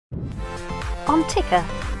On Ticker,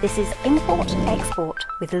 this is Import Export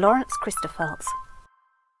with Lawrence Christophels.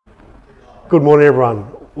 Good morning everyone.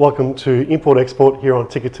 Welcome to Import Export here on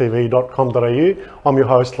tickertv.com.au. I'm your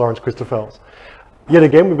host Lawrence Christophels. Yet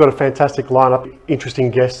again, we've got a fantastic lineup,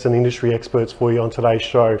 interesting guests and industry experts for you on today's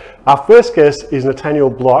show. Our first guest is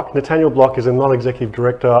Natanael Bloch. Natanael Bloch is a non-executive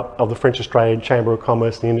director of the French Australian Chamber of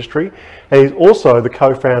Commerce and Industry, and he's also the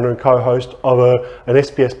co-founder and co-host of an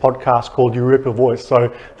SBS podcast called Europa Voice.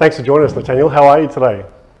 So thanks for joining us, Natanael. How are you today?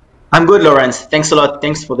 I'm good, Lawrence. Thanks a lot.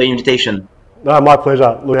 Thanks for the invitation. No, my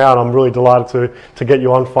pleasure. Look out, I'm really delighted to get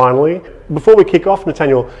you on finally. Before we kick off,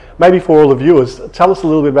 Natanael, maybe for all the viewers, tell us a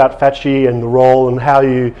little bit about FACCI and the role and how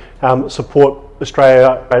you support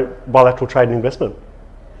Australia bilateral trade and investment.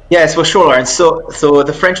 Yes, for sure, Lawrence. So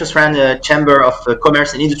the French Australian Chamber of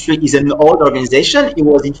Commerce and Industry is an old organization. It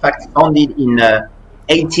was in fact founded in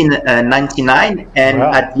 1899, and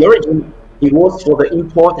Wow. At the origin, it was for the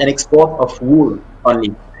import and export of wool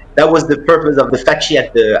only. That was the purpose of the FACCI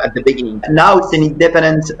at the beginning. Now it's an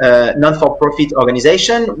independent, non-for-profit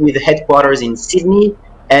organization with headquarters in Sydney,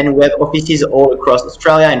 and we have offices all across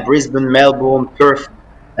Australia in Brisbane, Melbourne, Perth,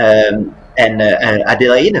 and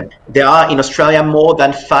Adelaide. There are in Australia more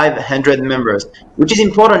than 500 members. Which is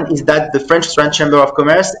important is that the French Australian Chamber of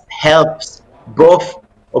Commerce helps both,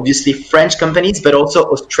 obviously, French companies, but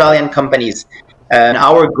also Australian companies. And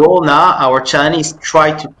our goal now, our challenge is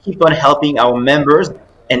try to keep on helping our members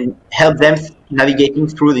and help them navigating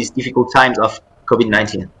through these difficult times of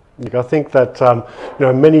COVID-19. I think that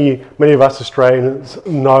many of us Australians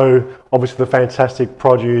know obviously the fantastic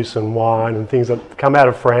produce and wine and things that come out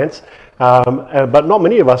of France, but not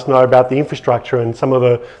many of us know about the infrastructure and some of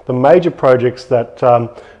the major projects that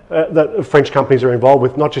French companies are involved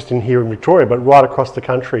with, not just here in Victoria, but right across the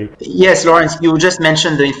country. Yes, Lawrence, you just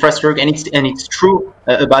mentioned the infrastructure, and it's true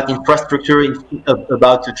about infrastructure,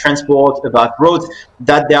 about the transport, about roads,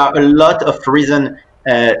 that there are a lot of reasons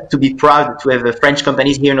to be proud to have French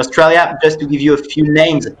companies here in Australia. Just to give you a few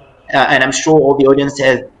names, and I'm sure all the audience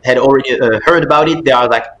had already heard about it.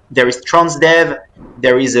 There is Transdev,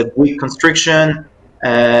 there is a Bouygues Construction,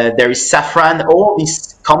 there is Safran. All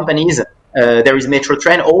these companies. There is Metro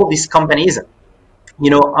Train. All these companies,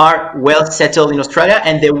 are well settled in Australia,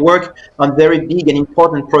 and they work on very big and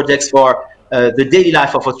important projects for the daily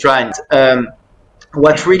life of Australians.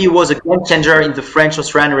 What really was a game changer in the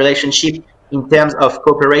French-Australian relationship in terms of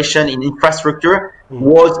cooperation in infrastructure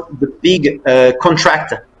was the big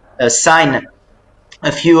contract signed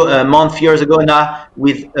a few years ago now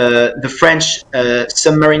with the French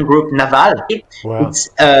submarine group Naval. Wow. It's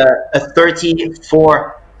a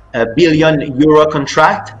 34 billion euro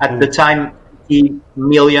contract at the time,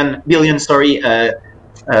 billion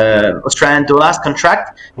Australian dollars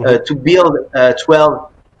contract to build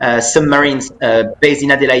 12 submarines based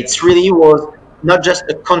in Adelaide. It really was not just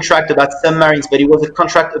a contract about submarines, but it was a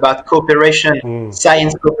contract about cooperation,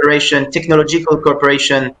 science cooperation, technological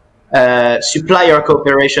cooperation, supplier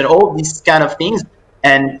cooperation, all these kind of things.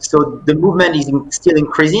 And so the movement is still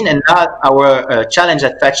increasing, and now our challenge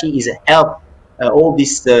at FACCI is help all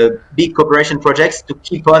these big cooperation projects to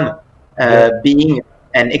keep on being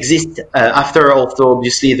and exist after also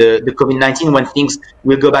obviously the COVID-19, when things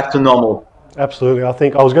will go back to normal. Absolutely. I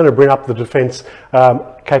think I was going to bring up the defence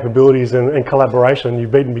capabilities and collaboration. You've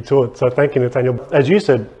beaten me to it. So thank you, Natanael. As you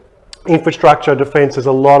said, infrastructure, defence, there's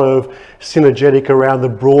a lot of synergetic around the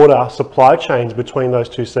broader supply chains between those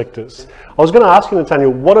two sectors. I was going to ask you,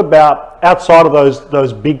 Natanael, what about outside of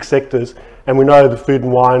those big sectors? And we know the food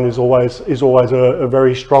and wine is always a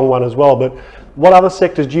very strong one as well. But what other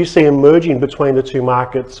sectors do you see emerging between the two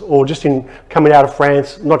markets, or just in coming out of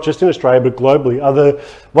France, not just in Australia but globally?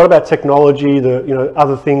 What about technology?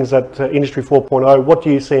 Other things that Industry 4.0. What do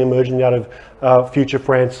you see emerging out of future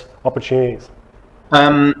France opportunities?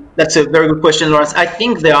 That's a very good question, Lawrence. I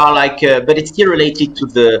think there are but it's still related to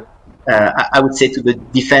the, I would say, to the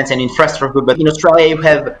defense and infrastructure. But in Australia, you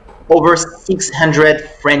have over 600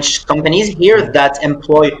 French companies here that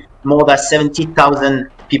employ more than 70,000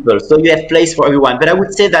 people. So you have place for everyone. But I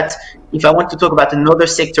would say that if I want to talk about another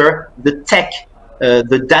sector, the tech,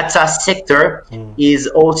 the data sector is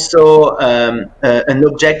also an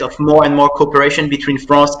object of more and more cooperation between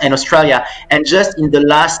France and Australia. And just in the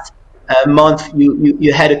last month,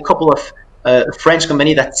 you had a couple of French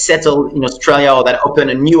company that settled in Australia or that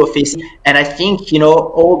opened a new office. And I think,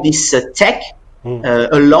 all this tech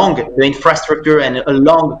along the infrastructure and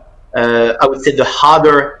along, I would say, the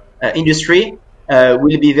harder industry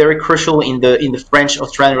will be very crucial in the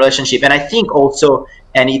French-Australian relationship. And I think also,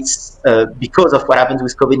 and it's because of what happened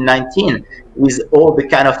with COVID-19, with all the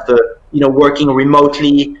kind of, working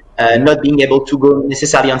remotely, not being able to go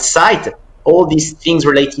necessarily on site, all these things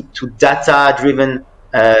related to data-driven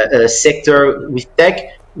sector with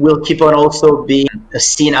tech will keep on also being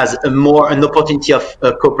seen as an opportunity of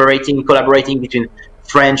collaborating between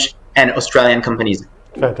French and Australian companies.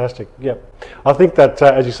 Fantastic. Yep. I think that,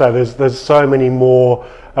 as you say, there's so many more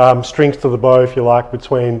strings to the bow, if you like,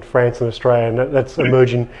 between France and Australia, and that's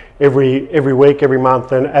emerging every week, every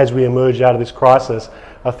month. And as we emerge out of this crisis,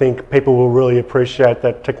 I think people will really appreciate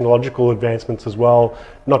that technological advancements as well,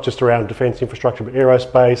 not just around defence infrastructure, but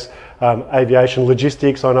aerospace, aviation,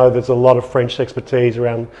 logistics. I know there's a lot of French expertise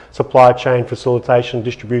around supply chain, facilitation,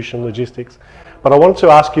 distribution, logistics. But I wanted to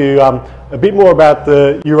ask you a bit more about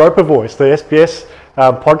the Europa Voice, the SBS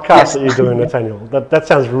podcast that you're doing, Natanael. That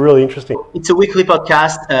sounds really interesting. It's a weekly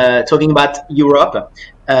podcast talking about Europe.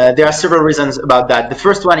 There are several reasons about that. The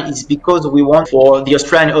first one is because we want for the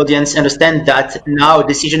Australian audience to understand that now a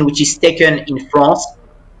decision which is taken in France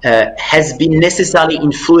has been necessarily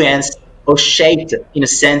influenced or shaped, in a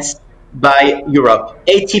sense, by Europe.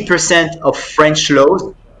 80% of French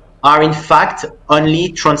laws are in fact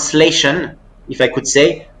only translation, if I could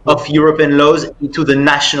say, of European laws into the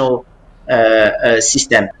national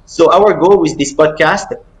system. So our goal with this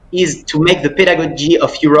podcast is to make the pedagogy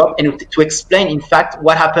of Europe and to explain, in fact,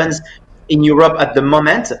 what happens in Europe at the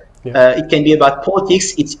moment. It can be about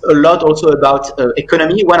politics. It's a lot also about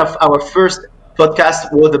economy. One of our first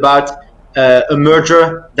podcasts was about a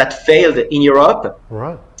merger that failed in Europe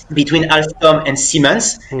between Alstom and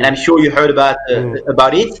Siemens, and I'm sure you heard about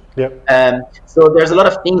it. So there's a lot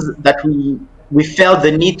of things that we felt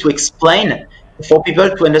the need to explain for people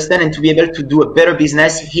to understand and to be able to do a better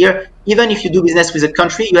business here. Even if you do business with a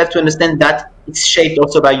country, you have to understand that it's shaped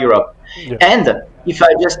also by Europe. And if I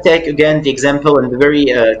just take again the example and the very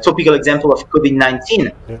topical example of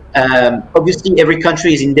COVID-19, obviously every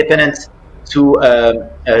country is independent to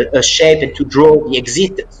shape and to draw the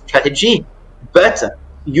exit strategy, but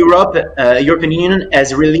European Union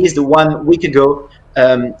has released 1 week ago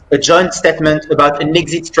a joint statement about an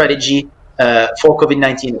exit strategy for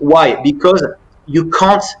COVID-19. Why? Because you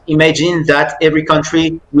can't imagine that every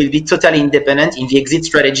country will be totally independent in the exit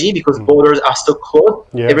strategy because borders are so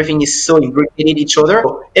closed. Everything is so imbricated each other.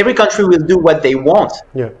 So every country will do what they want,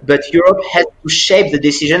 but Europe has to shape the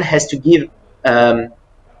decision, has to give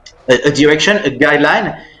a direction, a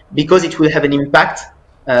guideline, because it will have an impact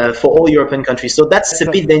for all European countries. So that's a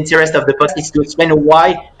bit the interest of the podcast, is to explain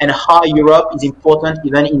why and how Europe is important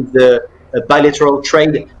even in the bilateral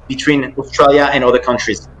trade between Australia and other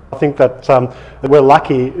countries. I think that we're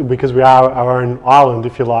lucky because we are our own island,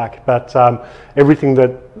 if you like, but everything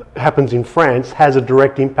that happens in France has a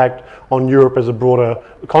direct impact on Europe as a broader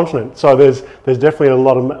continent. So there's definitely a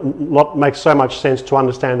lot makes so much sense to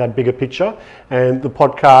understand that bigger picture. And the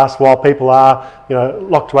podcast, while people are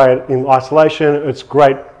locked away in isolation, it's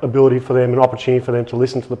great ability for them, an opportunity for them to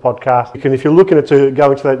listen to the podcast. If you're looking to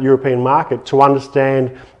go into that European market, to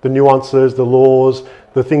understand the nuances, the laws,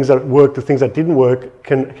 the things that worked, the things that didn't work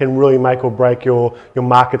can really make or break your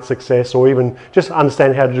market success, or even just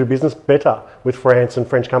understand how to do business better with France and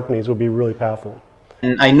French companies will be really powerful.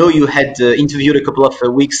 And I know you had interviewed a couple of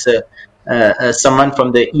weeks someone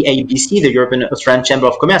from the EABC, the European Australian Chamber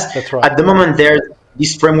of Commerce. That's right. At the moment, there's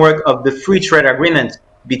this framework of the free trade agreement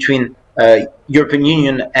between European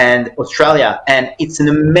Union and Australia, and it's an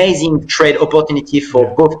amazing trade opportunity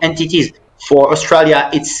for both entities. For Australia,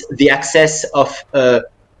 it's the access of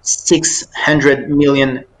 600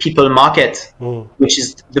 million people market, which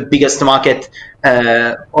is the biggest market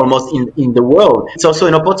almost in the world. It's also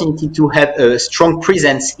an opportunity to have a strong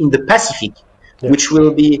presence in the Pacific, which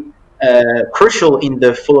will be crucial in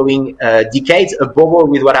the following decades, above all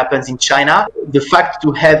with what happens in China. The fact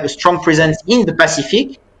to have a strong presence in the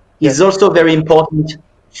Pacific is also very important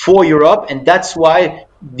for Europe, and that's why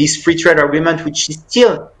this free trade agreement, which is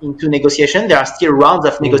still into negotiation, there are still rounds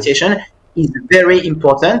of negotiation, is very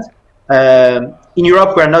important. In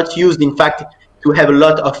Europe, we are not used, in fact, to have a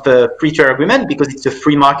lot of free trade agreement because it's a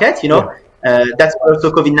free market, That's why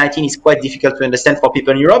also COVID-19 is quite difficult to understand for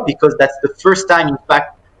people in Europe, because that's the first time, in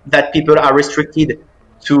fact, that people are restricted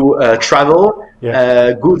to travel.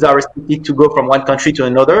 Goods are restricted to go from one country to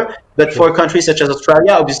another. But for a country such as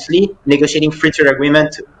Australia, obviously, negotiating free trade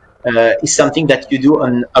agreement is something that you do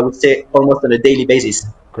on, I would say, almost on a daily basis.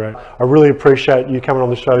 Great. I really appreciate you coming on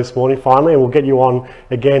the show this morning finally, and we'll get you on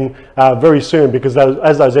again very soon, because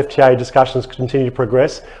as those FTA discussions continue to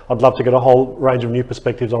progress, I'd love to get a whole range of new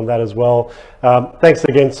perspectives on that as well. Thanks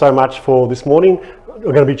again so much for this morning.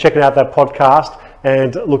 We're going to be checking out that podcast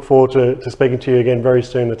and look forward to speaking to you again very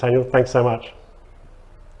soon, Natanael. Thanks so much.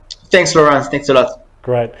 Thanks, Lawrence. Thanks a lot.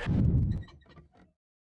 Great.